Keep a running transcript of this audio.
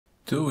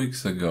2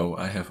 weeks ago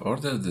I have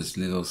ordered this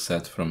little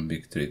set from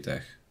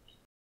Bigtreetech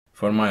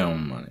for my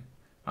own money.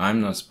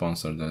 I'm not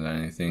sponsored or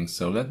anything,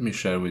 so let me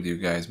share with you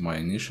guys my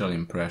initial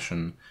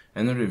impression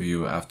and a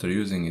review after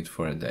using it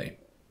for a day.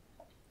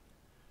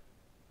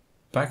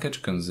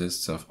 Package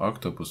consists of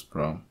Octopus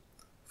Pro,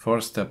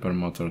 4-stepper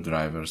motor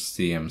drivers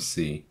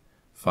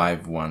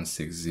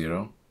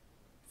TMC5160,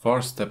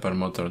 4-stepper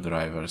motor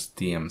drivers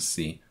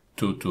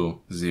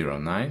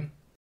TMC2209,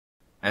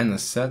 and a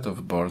set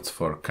of boards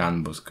for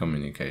CAN bus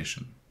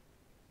communication.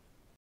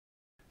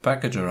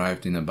 Package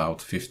arrived in about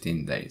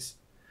 15 days,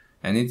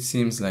 and it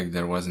seems like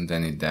there wasn't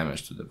any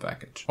damage to the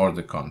package or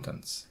the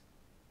contents.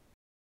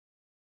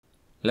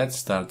 Let's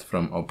start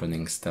from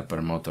opening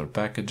stepper motor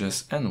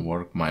packages and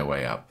work my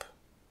way up.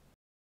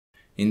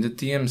 In the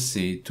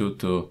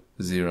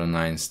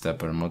TMC2209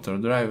 stepper motor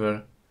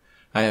driver,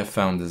 I have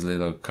found this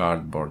little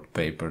cardboard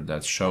paper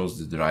that shows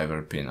the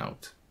driver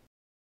pinout,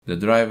 the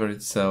driver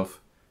itself,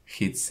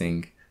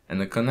 heatsink,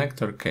 and a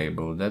connector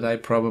cable that I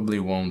probably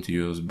won't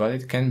use, but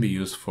it can be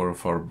useful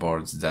for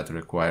boards that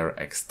require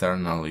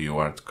external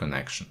UART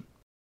connection.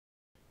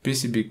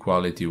 PCB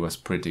quality was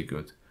pretty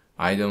good.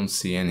 I don't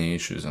see any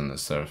issues on the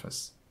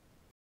surface.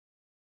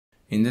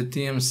 In the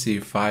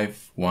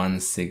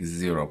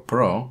TMC5160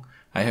 Pro,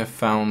 I have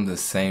found the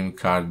same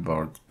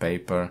cardboard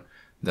paper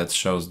that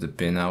shows the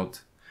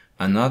pinout,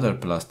 another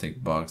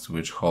plastic box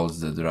which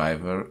holds the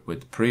driver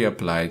with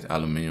pre-applied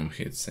aluminum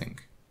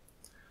heatsink.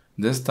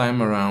 This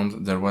time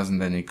around there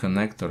wasn't any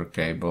connector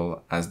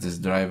cable, as this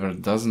driver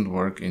doesn't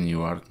work in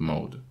UART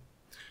mode,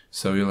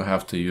 so you'll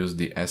have to use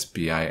the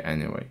SPI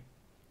anyway.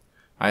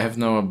 I have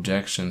no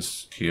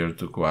objections here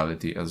to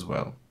quality as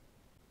well.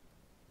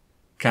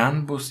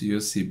 CAN bus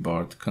UC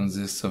board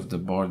consists of the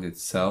board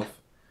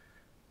itself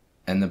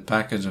and a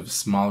package of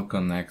small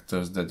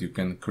connectors that you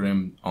can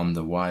crimp on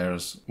the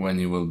wires when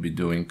you will be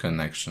doing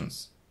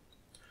connections.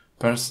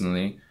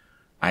 Personally,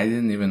 I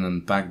didn't even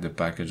unpack the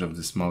package of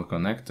the small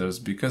connectors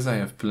because I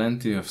have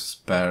plenty of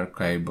spare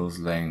cables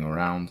laying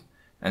around,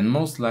 and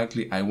most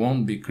likely I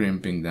won't be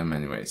crimping them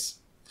anyways.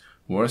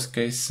 Worst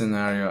case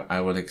scenario, I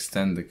will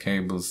extend the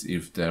cables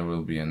if there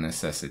will be a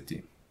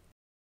necessity.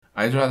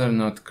 I'd rather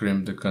not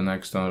crimp the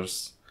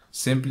connectors,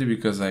 simply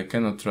because I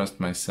cannot trust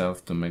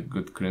myself to make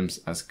good crimps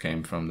as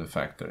came from the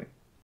factory.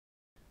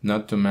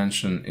 Not to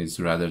mention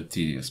its rather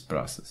tedious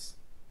process.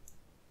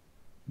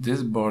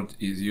 This board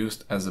is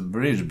used as a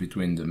bridge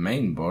between the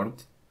main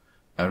board,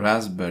 a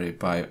Raspberry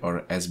Pi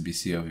or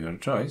SBC of your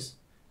choice,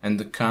 and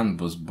the CAN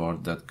bus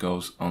board that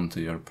goes onto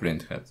your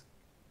printhead.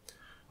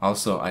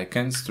 Also, I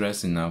can't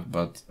stress enough,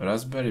 but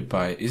Raspberry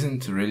Pi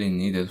isn't really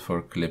needed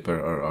for Clipper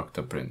or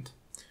Octoprint.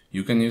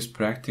 You can use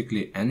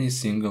practically any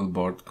single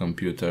board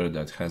computer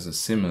that has a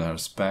similar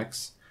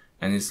specs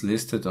and is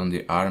listed on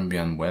the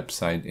Armbian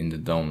website in the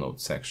download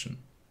section.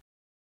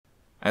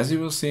 As you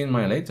will see in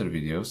my later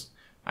videos,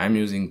 I'm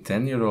using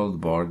 10-year-old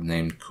board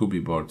named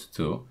Cubiboard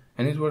 2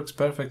 and it works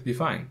perfectly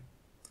fine.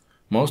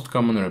 Most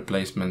common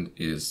replacement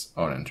is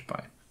Orange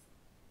Pi.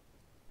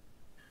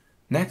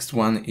 Next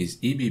one is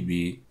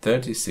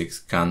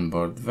EBB36 CAN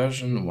board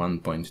version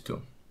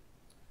 1.2.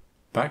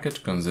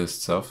 Package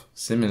consists of,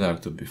 similar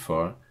to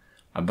before,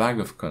 a bag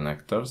of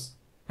connectors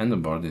and the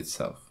board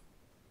itself.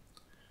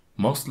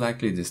 Most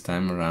likely this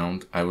time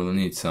around I will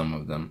need some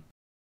of them,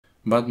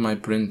 but my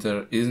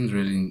printer isn't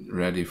really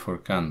ready for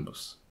CAN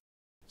bus.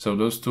 So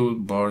those two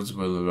boards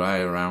will lie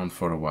around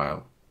for a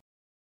while.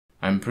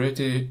 I'm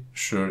pretty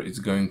sure it's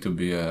going to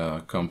be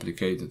a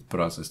complicated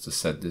process to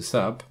set this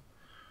up,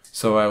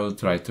 so I will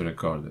try to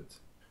record it.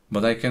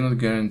 But I cannot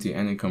guarantee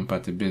any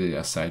compatibility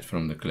aside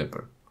from the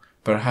Clipper.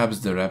 Perhaps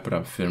the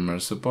RepRap firmware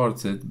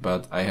supports it,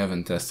 but I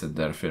haven't tested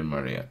their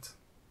firmware yet.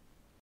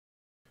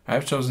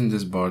 I've chosen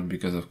this board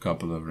because of a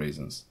couple of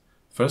reasons.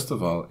 First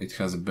of all, it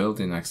has a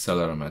built-in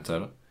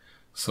accelerometer,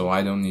 so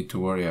I don't need to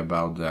worry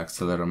about the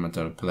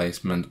accelerometer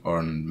placement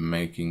or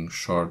making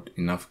short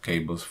enough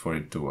cables for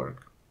it to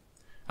work.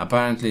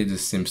 Apparently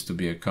this seems to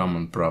be a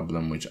common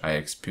problem which I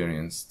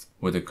experienced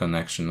with the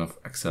connection of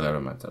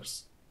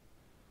accelerometers.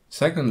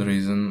 Second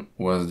reason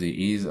was the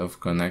ease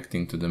of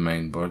connecting to the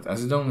main board,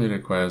 as it only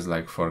requires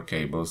like 4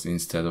 cables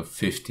instead of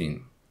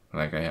 15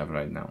 like I have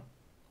right now.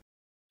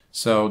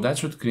 So that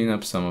should clean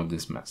up some of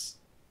this mess.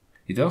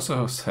 It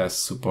also has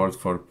support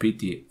for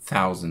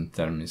PT1000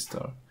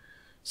 thermistor,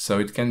 so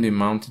it can be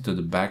mounted to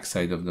the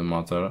backside of the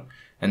motor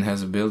and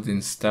has a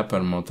built-in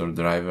stepper motor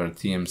driver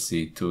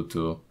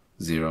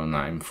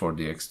TMC2209 for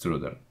the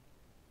extruder.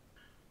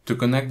 To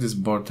connect this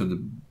board to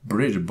the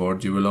bridge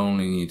board, you will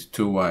only need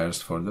 2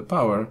 wires for the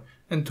power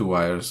and 2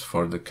 wires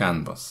for the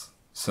CAN bus,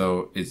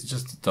 so it's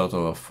just a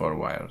total of 4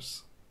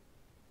 wires.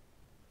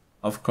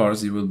 Of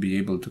course, you will be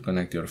able to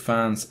connect your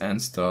fans,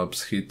 end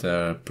stops,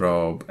 heater,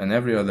 probe, and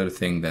every other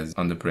thing that's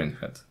on the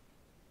printhead.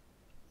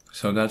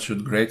 So that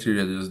should greatly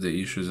reduce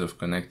the issues of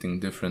connecting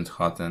different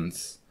hot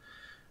ends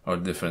or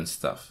different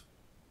stuff.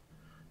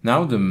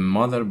 Now the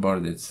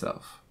motherboard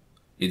itself.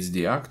 It's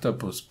the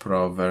Octopus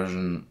Pro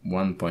version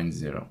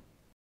 1.0.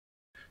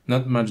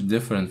 Not much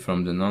different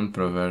from the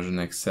non-Pro version,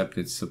 except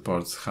it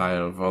supports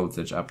higher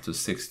voltage up to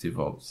 60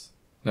 volts.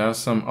 There are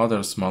some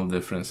other small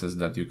differences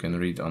that you can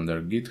read on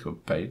their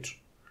GitHub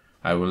page.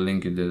 I will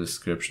link in the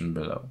description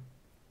below.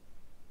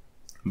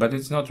 But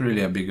it's not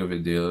really a big of a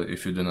deal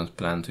if you do not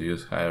plan to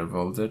use higher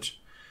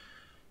voltage.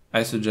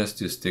 I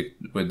suggest you stick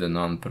with the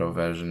non-Pro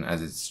version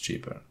as it's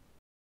cheaper.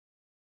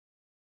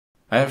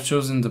 I have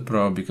chosen the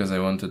Pro because I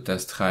want to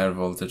test higher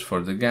voltage for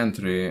the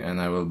gantry,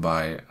 and I will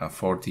buy a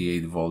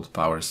 48 volt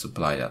power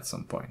supply at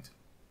some point.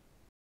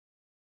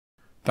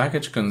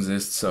 Package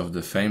consists of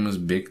the famous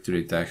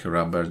Bigtreetech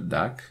rubber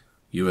duck,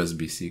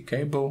 USB-C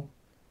cable,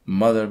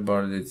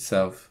 motherboard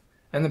itself,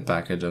 and a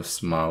package of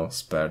small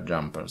spare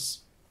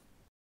jumpers.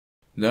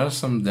 There is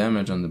some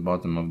damage on the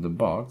bottom of the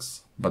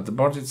box, but the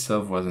board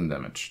itself wasn't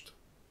damaged.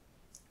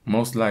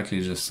 Most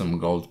likely just some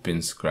gold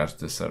pins scratched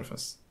the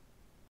surface.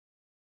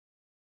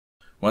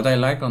 What I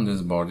like on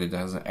this board, it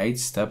has 8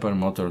 stepper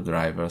motor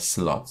driver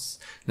slots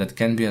that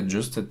can be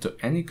adjusted to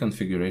any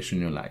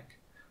configuration you like.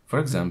 For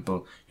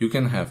example, you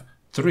can have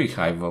 3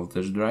 high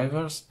voltage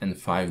drivers and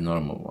 5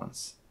 normal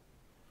ones.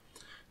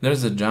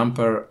 There's a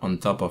jumper on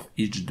top of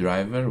each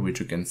driver which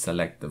you can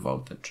select the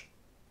voltage.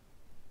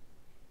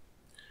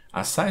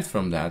 Aside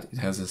from that, it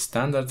has a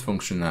standard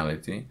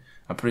functionality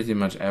pretty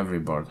much every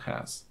board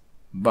has,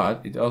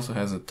 but it also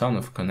has a ton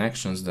of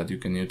connections that you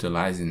can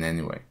utilize in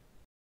any way.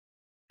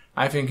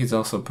 I think it's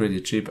also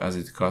pretty cheap as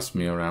it cost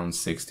me around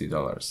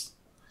 $60.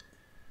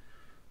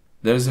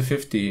 There's a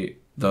 $50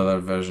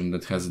 version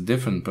that has a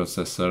different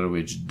processor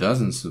which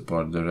doesn't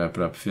support the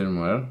RepRap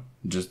firmware,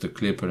 just a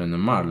Clipper and a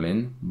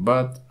Marlin,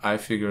 but I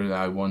figured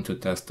I want to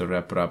test the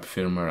RepRap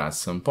firmware at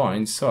some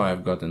point, so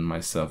I've gotten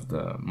myself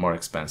the more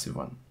expensive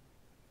one.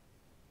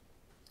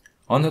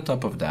 On the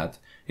top of that,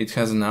 it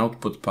has an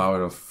output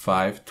power of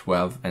 5,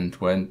 12 and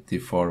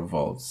 24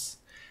 volts,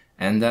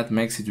 and that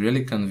makes it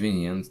really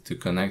convenient to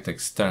connect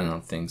external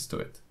things to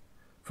it.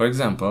 For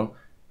example,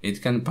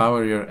 it can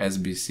power your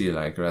SBC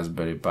like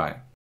Raspberry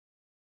Pi.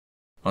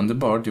 On the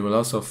board you will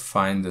also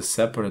find a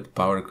separate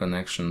power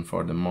connection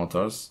for the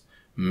motors,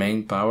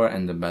 main power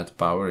and the bad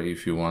power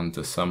if you want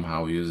to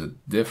somehow use a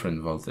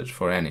different voltage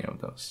for any of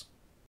those.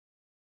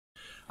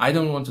 I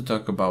don't want to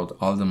talk about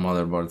all the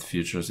motherboard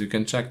features, you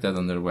can check that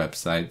on their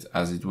website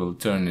as it will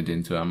turn it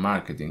into a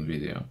marketing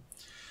video.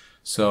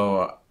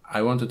 So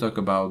I want to talk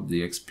about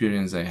the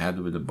experience I had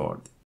with the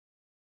board.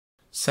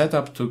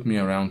 Setup took me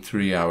around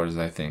 3 hours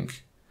I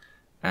think,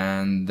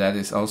 and that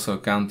is also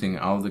counting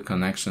all the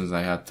connections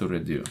I had to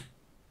redo.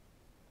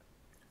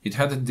 It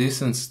had a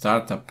decent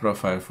startup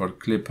profile for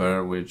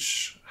Clipper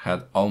which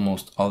had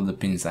almost all the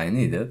pins I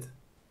needed.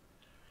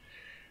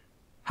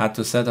 Had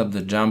to set up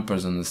the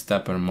jumpers on the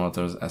stepper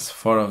motors as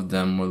 4 of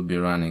them will be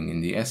running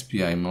in the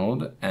SPI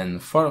mode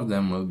and 4 of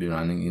them will be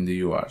running in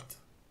the UART.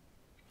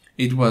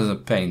 It was a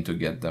pain to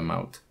get them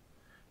out.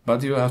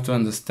 But you have to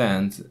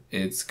understand,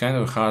 it's kind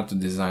of hard to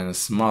design a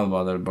small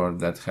motherboard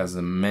that has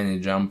many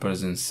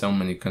jumpers and so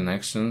many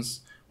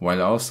connections,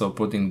 while also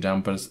putting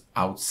jumpers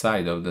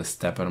outside of the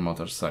stepper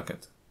motor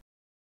socket.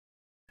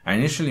 I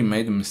initially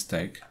made a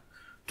mistake,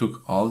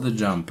 took all the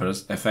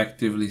jumpers,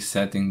 effectively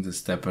setting the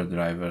stepper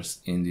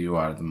drivers in the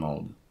UART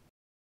mode.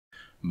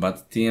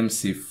 But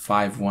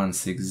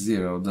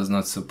TMC5160 does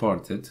not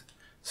support it,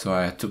 so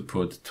I had to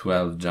put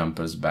 12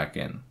 jumpers back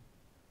in.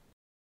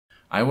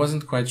 I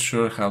wasn't quite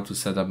sure how to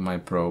set up my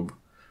probe,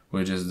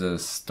 which is the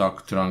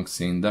stock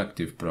Tronxy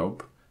inductive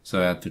probe,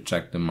 so I had to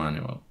check the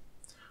manual.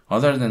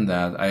 Other than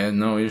that, I had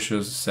no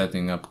issues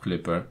setting up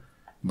Clipper,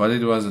 but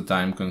it was a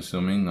time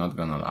consuming, not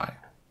gonna lie.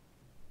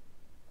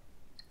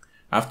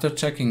 After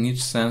checking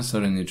each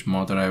sensor in each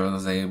motor, I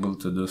was able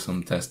to do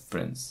some test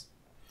prints.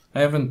 I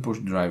haven't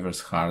pushed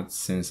drivers hard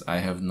since I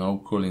have no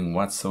cooling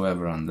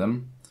whatsoever on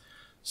them,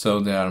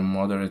 so they are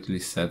moderately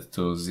set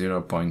to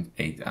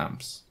 0.8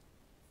 amps.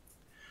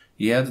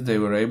 Yet they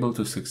were able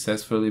to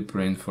successfully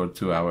print for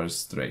 2 hours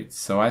straight,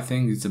 so I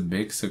think it's a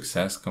big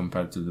success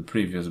compared to the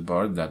previous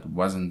board that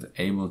wasn't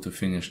able to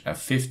finish a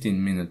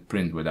 15-minute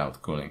print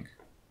without cooling.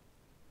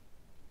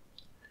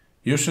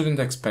 You shouldn't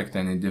expect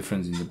any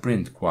difference in the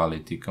print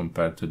quality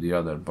compared to the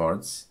other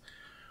boards,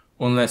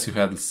 unless you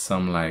had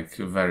some like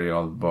very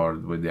old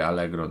board with the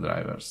Allegro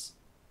drivers.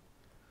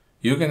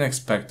 You can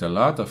expect a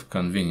lot of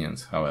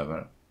convenience,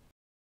 however.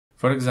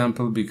 For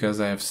example, because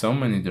I have so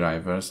many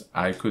drivers,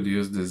 I could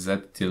use the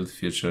Ztilt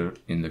feature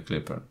in the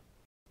Clipper.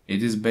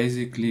 It is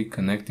basically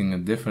connecting a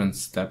different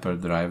stepper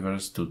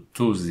drivers to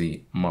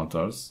 2Z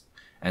motors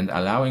and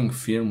allowing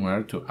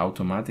firmware to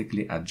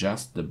automatically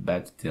adjust the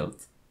bed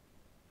tilt.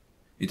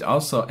 It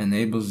also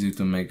enables you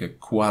to make a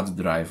quad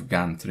drive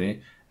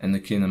gantry and a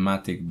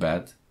kinematic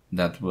bed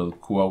that will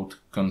quote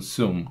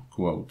consume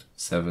quote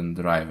 7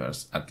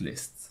 drivers at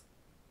least.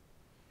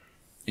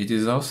 It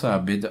is also a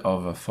bit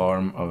of a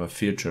form of a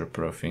future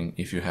proofing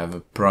if you have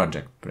a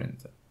project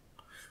printer.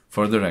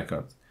 For the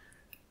record,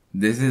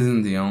 this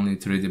isn't the only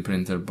 3D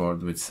printer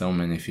board with so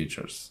many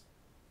features.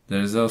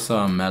 There is also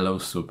a Mellow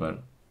Super,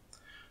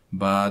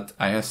 but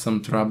I have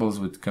some troubles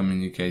with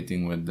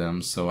communicating with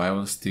them, so I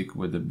will stick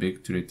with the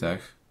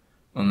Bigtreetech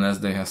unless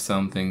they have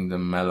something the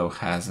Mellow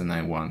has and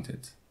I want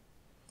it.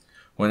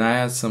 When I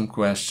had some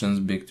questions,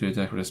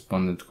 Bigtreetech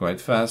responded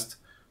quite fast,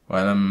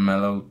 while a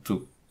Mellow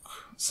took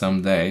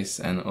some days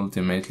and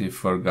ultimately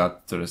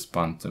forgot to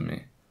respond to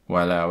me,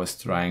 while I was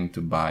trying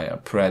to buy a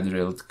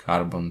pre-drilled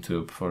carbon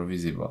tube for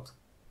VisiBot.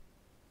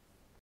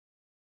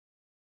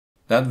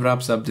 That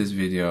wraps up this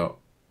video.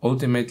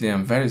 Ultimately,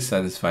 I'm very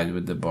satisfied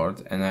with the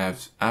board and I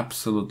have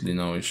absolutely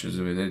no issues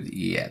with it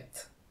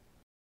yet.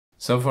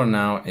 So for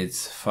now,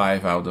 it's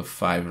 5 out of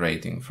 5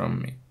 rating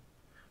from me.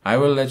 I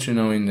will let you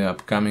know in the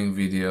upcoming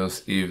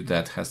videos if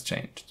that has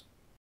changed.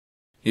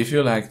 If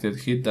you liked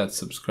it, hit that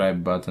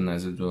subscribe button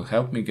as it will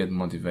help me get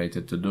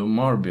motivated to do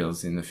more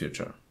builds in the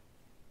future.